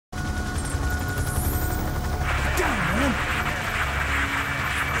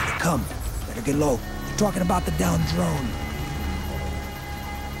come. Better get low. They're talking about the downed drone.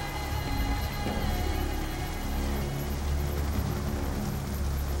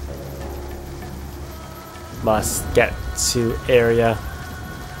 Must get to area.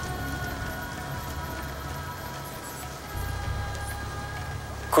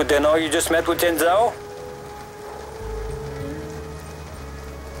 Could they know you just met with Tenzao?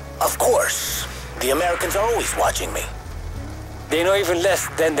 Of course. The Americans are always watching me. They know even less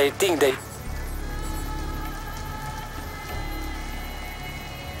than they think they...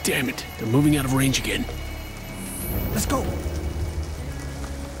 Damn it, they're moving out of range again. Let's go.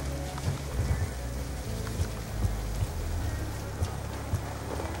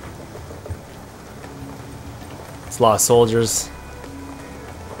 It's a lot of soldiers.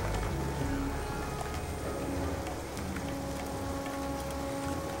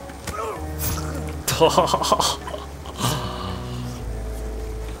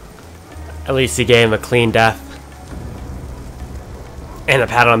 At least he gave him a clean death. And a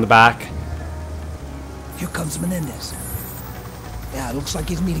pat on the back. Here comes Menendez. Yeah, it looks like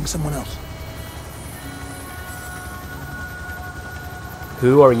he's meeting someone else.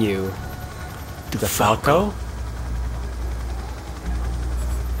 Who are you? The Falco?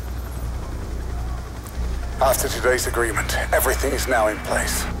 After today's agreement, everything is now in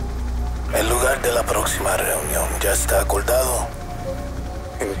place. El lugar de la próxima reunión ya está acordado.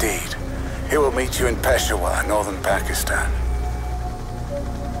 Indeed. He will meet you in Peshawar, northern Pakistan.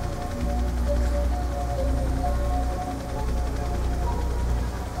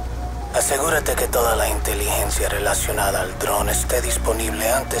 Asegúrate que toda la inteligencia relacionada al dron esté disponible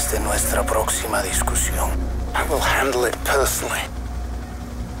antes de nuestra próxima discusión. I will handle it personally.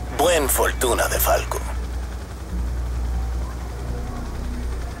 Buen fortuna de Falco.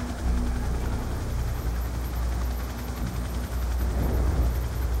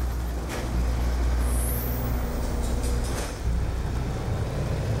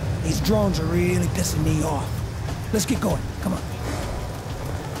 These drones are really pissing me off. Let's get going. Come on.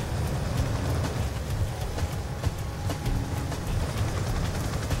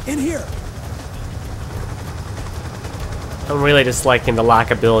 In here. I'm really disliking the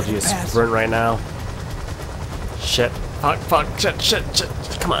lack of ability to sprint right now. Shit. Fuck, fuck, shit, shit, shit.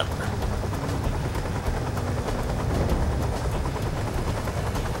 Come on.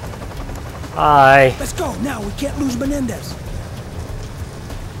 Hi. Let's go now. We can't lose Menendez.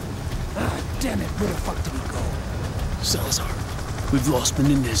 Ah, damn it. Where the fuck did he go? Salazar, we've lost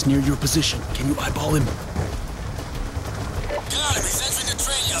Menendez near your position. Can you eyeball him? Got him. He's entering the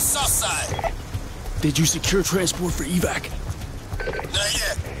train, your south side. Did you secure transport for evac? Not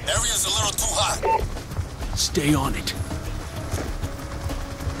yet. Area's a little too hot. Stay on it.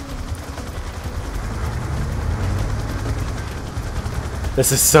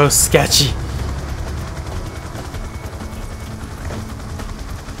 This is so sketchy.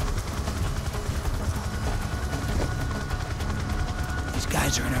 These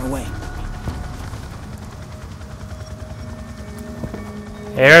guys are in our way.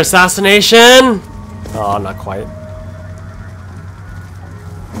 Air assassination! Oh, not quite.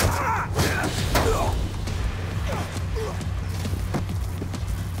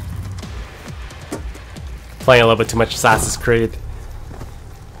 Playing a little bit too much Assassin's Creed.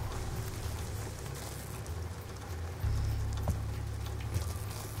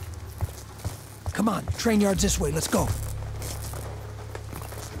 Come on, train yard's this way. Let's go.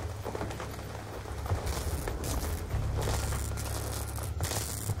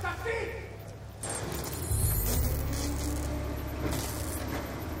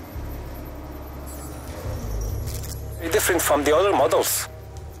 Different from the other models.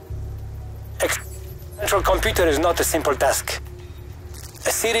 Central computer is not a simple task. A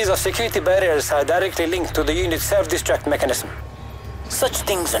series of security barriers are directly linked to the unit's self-destruct mechanism. Such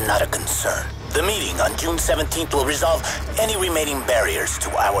things are not a concern. The meeting on June 17th will resolve any remaining barriers to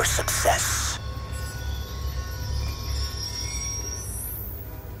our success.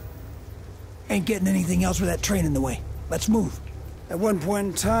 Ain't getting anything else with that train in the way. Let's move. At one point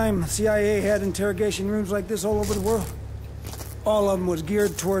in time, the CIA had interrogation rooms like this all over the world. All of them was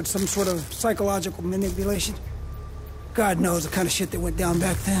geared towards some sort of psychological manipulation. God knows the kind of shit that went down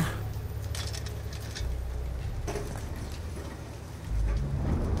back then.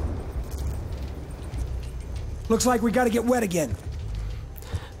 Looks like we gotta get wet again.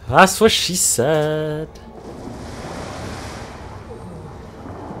 That's what she said.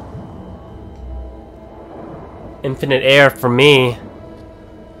 Infinite air for me.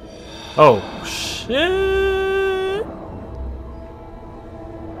 Oh, shit.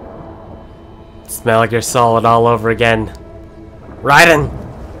 Smell like you're solid all over again. Raiden!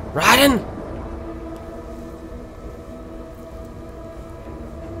 Raiden!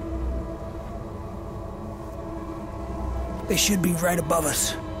 They should be right above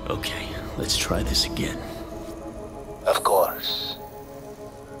us. Okay, let's try this again. Of course.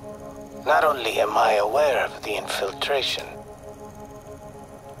 Not only am I aware of the infiltration,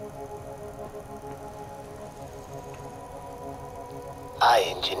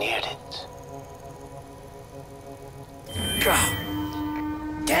 I engineered it. God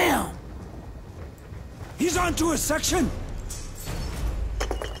damn! He's onto a section!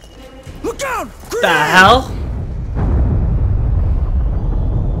 Look out! The hell?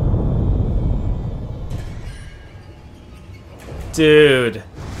 Dude.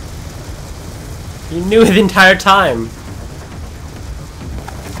 You knew it the entire time.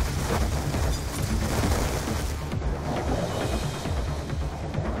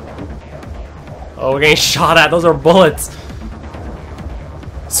 Oh, we're getting shot at. Those are bullets.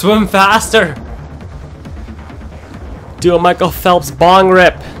 Swim faster. Do a Michael Phelps bong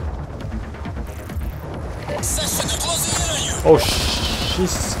rip. Oh,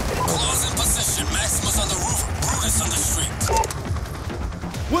 jeez. Close in position. Maximus on the roof. Brutus on the street.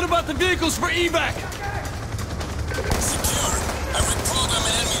 What about the vehicles for evac? Secure. I reprogram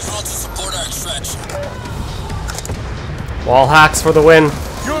an enemy drone to support our extraction. Wall hacks for the win.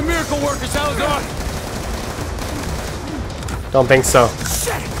 You're a miracle worker, Salazar. Don't think so.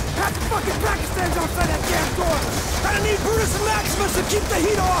 Shit! Half the fucking Pakistan's outside that damn door! Gotta need Brutus and Maximus to keep the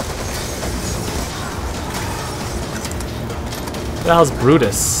heat off! Who the hell's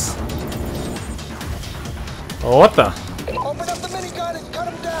Brutus? Oh, what the? Open up the minigun and cut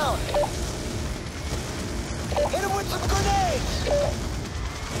him down. Hit him with some grenades.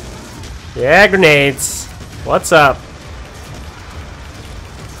 Yeah, grenades. What's up?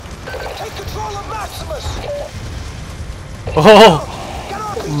 Take control of Maximus. Oh,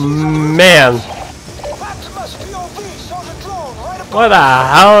 man. Maximus POV shows a drone right above. What the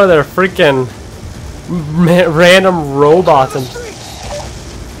hell are there freaking random robots and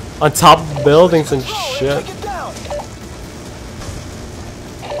on top of buildings and shit? Take it down.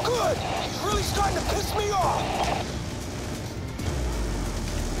 Good. He's really starting to piss me off.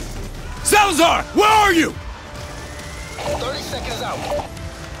 Salazar, where are you? 30 seconds out.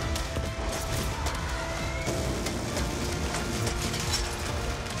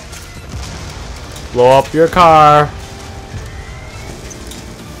 Blow up your car.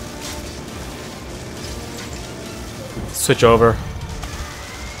 Switch over.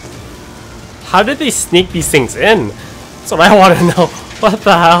 How did they sneak these things in? That's what I want to know. What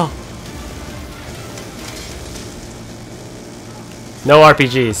the hell? No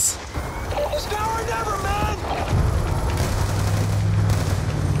RPGs. It's now or never, man.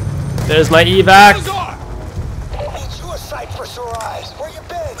 There's my evac. Salazar! Need you a sight for sore eyes. Where you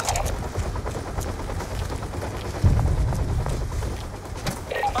been?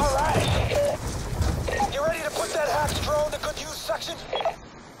 All right. You ready to put that hacked drone to good use section?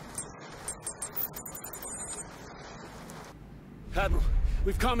 Admiral,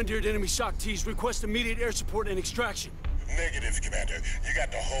 we've commandeered enemy shock T's. Request immediate air support and extraction. Negative, Commander. You got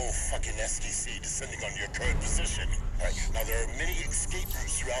the whole fucking SDC descending on your current position. Right. Now, there are many escape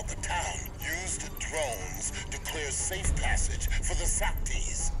routes throughout the town. Use the drones to clear safe passage for the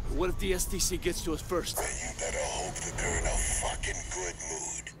Saktis. What if the SDC gets to us first? Well, you better hope that they're in a fucking good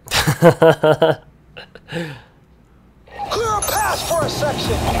mood. Clear a pass for a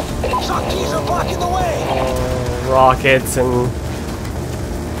section. Saktis are blocking the way. Rockets and...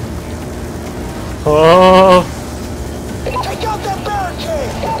 Oh! Take out that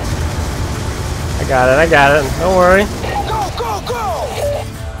barricade. I got it. Don't worry. Go, go, go.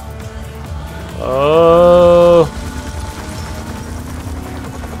 Oh!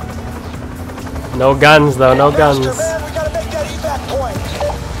 No guns though, no guns. Faster, man. We gotta make that evac point.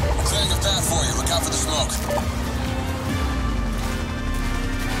 Clearing the path for you. Look out for the smoke.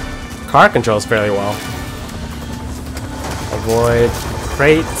 Car controls fairly well. Avoid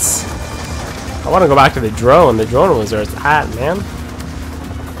crates. I want to go back to the drone. The drone was where it's at, man.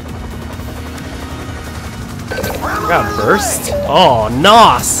 I got burst. Oh,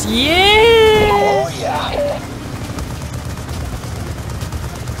 NOS! Yeah! Oh, yeah.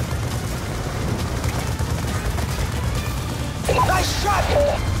 Nice shot.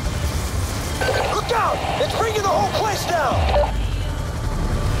 Look out. It's bringing the whole place down.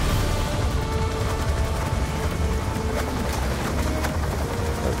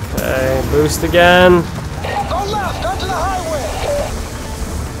 Okay, boost again. Go left, onto the highway.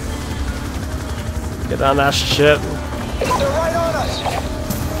 Get on that shit. They're right on us.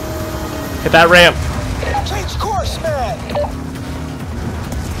 Hit that ramp. Change course, man.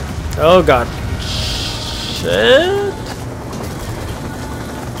 Oh god. Shit.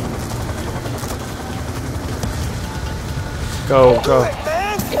 Go, go.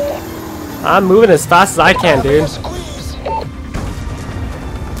 I'm moving as fast as I can, dude.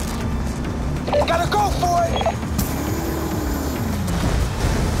 Gotta go for it.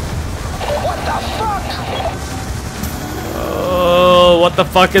 What the fuck? Oh, what the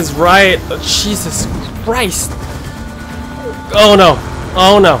fuck is right? Oh, Jesus Christ. Oh no.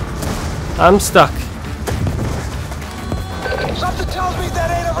 Oh no. I'm stuck. Something tells me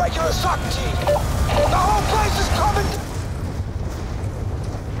that ain't a regular suck team. The whole place is coming.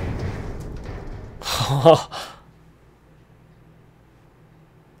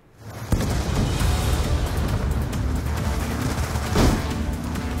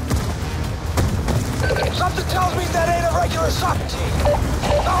 Something tells me that ain't a regular suck team.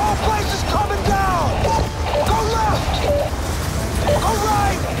 The whole place is coming down. Go left. Go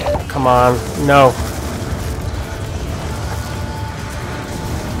right. Come on. No.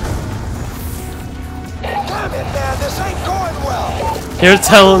 Damn it, man. This ain't going well. You're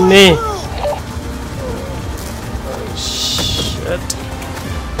telling me. Shit.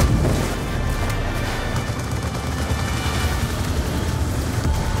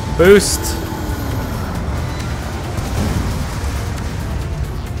 Boost.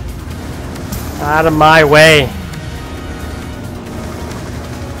 Out of my way.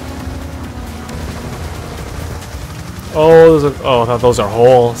 Oh, those are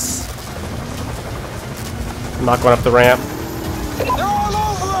holes. I'm not going up the ramp. They're all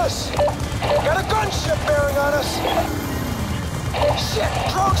over us. Got a gunship bearing on us. Shit,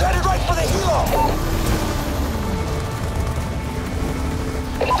 drone's headed right for the helo.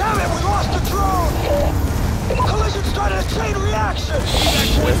 Damn it, we lost the drone. Collision started a chain reaction.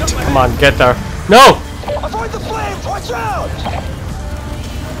 Come on, get there. No! Avoid the flames, watch out!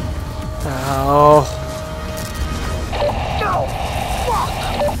 Ow. No! Fuck!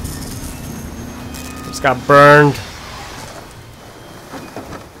 Just got burned.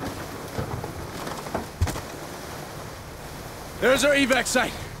 There's our evac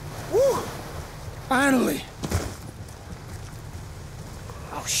site. Woo! Finally.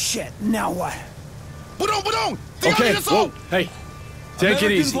 Oh shit, now what? Okay, whoa, hey. Take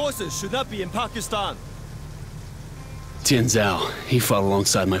it easy. Forces should not be in Pakistan. Tian Zhao, he fought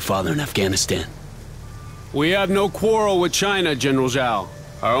alongside my father in Afghanistan. We have no quarrel with China, General Zhao.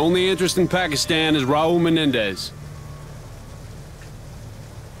 Our only interest in Pakistan is Raul Menendez.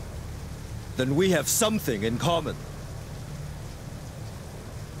 Then we have something in common.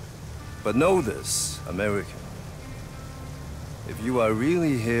 But know this, American. If you are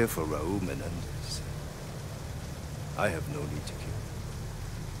really here for Raul Menendez, I have no need to kill.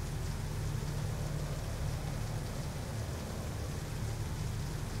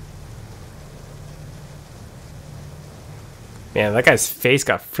 Man, that guy's face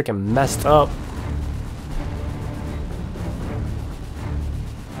got freaking messed up.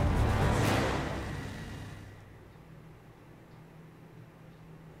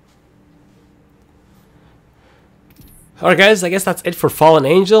 Alright guys, I guess that's it for Fallen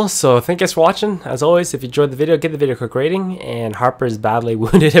Angel, so thank you guys for watching. As always, if you enjoyed the video, give the video a quick rating, and Harper is badly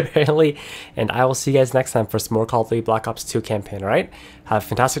wounded apparently, and I will see you guys next time for some more Call of Duty Black Ops 2 campaign, alright? Have a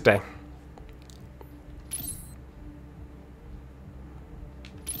fantastic day.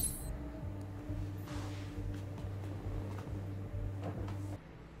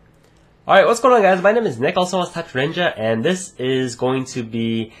 Alright, what's going on guys? My name is Nick, also known as Touch Ninja, and this is going to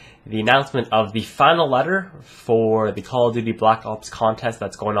be the announcement of the final letter for the Call of Duty Black Ops contest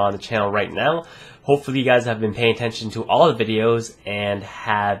that's going on the channel right now. Hopefully you guys have been paying attention to all the videos and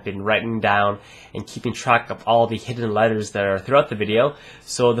have been writing down and keeping track of all the hidden letters that are throughout the video.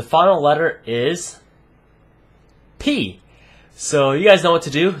 So the final letter is P. So you guys know what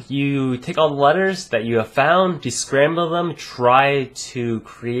to do. You take all the letters that you have found, descramble them, try to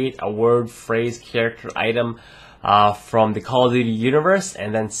create a word, phrase, character, item from the Call of Duty universe,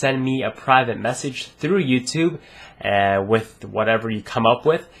 and then send me a private message through YouTube with whatever you come up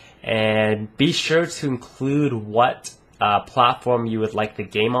with. And be sure to include what platform you would like the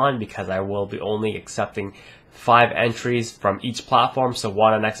game on, because I will be only accepting 5 entries from each platform. So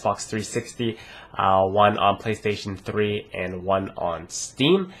 1 on Xbox 360, 1 on PlayStation 3, and 1 on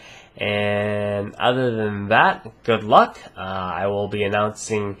Steam. And other than that, good luck. I will be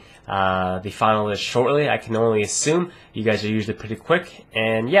announcing the final list shortly. I can only assume. You guys are usually pretty quick.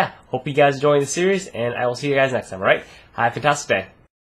 And yeah, hope you guys enjoying the series, and I will see you guys next time, alright? Have a fantastic day.